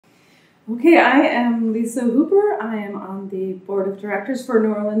Okay, I am Lisa Hooper. I am on the board of directors for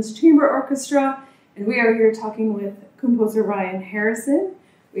New Orleans Chamber Orchestra, and we are here talking with composer Ryan Harrison.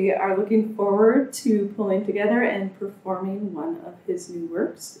 We are looking forward to pulling together and performing one of his new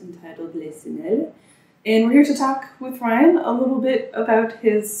works entitled Les Cenelles. And we're here to talk with Ryan a little bit about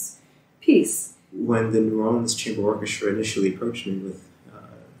his piece. When the New Orleans Chamber Orchestra initially approached me with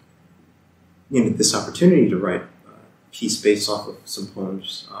this opportunity to write a piece based off of some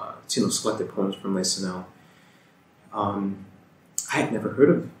poems, selected poems from Les Cenelles, I had never heard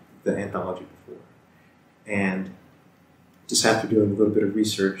of the anthology before. And just after doing a little bit of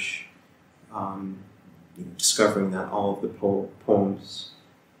research, discovering that all of the poems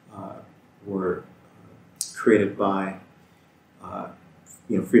were created by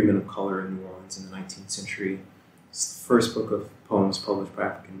freedmen of color in New Orleans in the 19th century. It's the first book of poems published by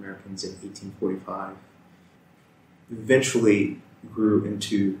African Americans in 1845. Eventually grew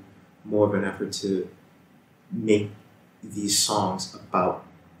into more of an effort to make these songs about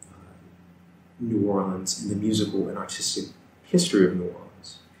New Orleans and the musical and artistic history of New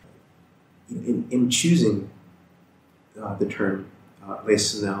Orleans. In choosing the term Les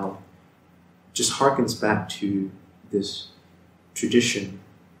Cenelles, just harkens back to this tradition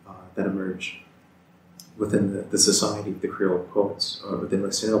that emerged within the Society of the Creole Poets, or within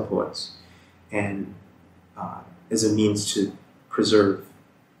Les Cenelles poets, and as a means to preserve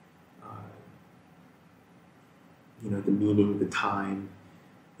the meaning, the time,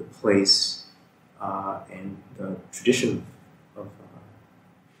 the place, and the tradition of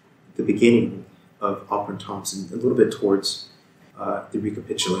the beginning of opera and Thompson, a little bit towards the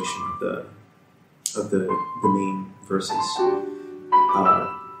recapitulation of the main verses.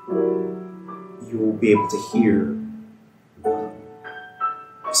 You will be able to hear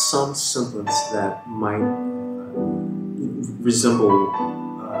some semblance that might resemble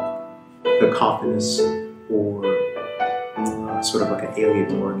cacophonous or sort of like an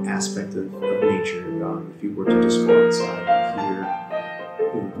aleatoric aspect of nature. If you were to just go outside and hear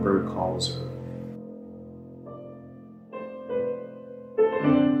bird calls or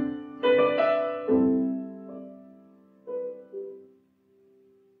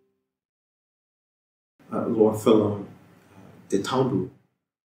L'Orphelin de Tambour.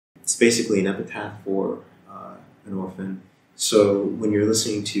 It's basically an epitaph for an orphan. So when you're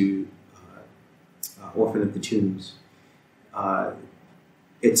listening to Orphan of the Tombs,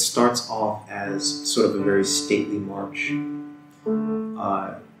 it starts off as sort of a very stately march,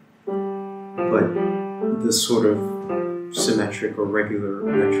 but the sort of symmetric or regular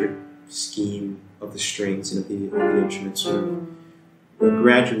metric scheme of the strings and of the instruments sort of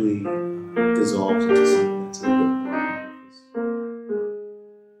gradually dissolves into something that's a little bit more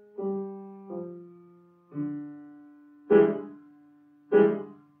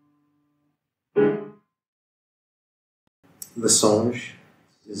Le Songe,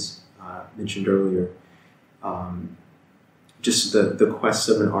 as mentioned earlier, just the quest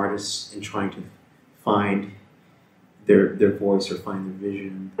of an artist in trying to find their voice or find their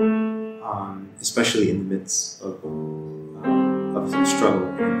vision, especially in the midst of struggle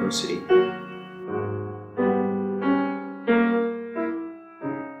and adversity.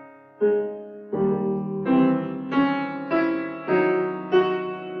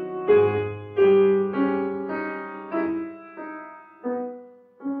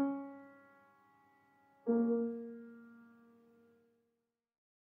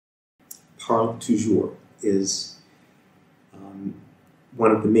 Parle Toujours is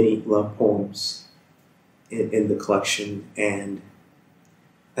one of the many love poems in the collection, and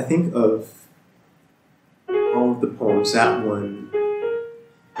I think of all of the poems, that one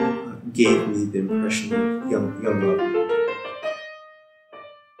gave me the impression of young love.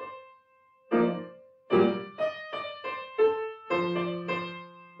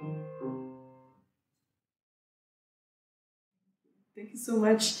 Thank you so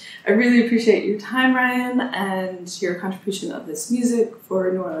much. I really appreciate your time, Ryan, and your contribution of this music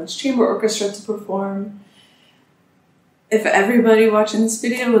for New Orleans Chamber Orchestra to perform. If everybody watching this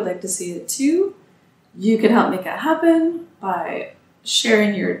video would like to see it too, you can help make it happen by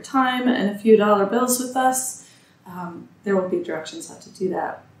sharing your time and a few dollar bills with us. There will be directions how to do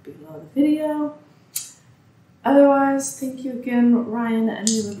that below the video. Otherwise, thank you again, Ryan, and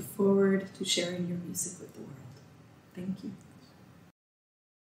we look forward to sharing your music with the world. Thank you.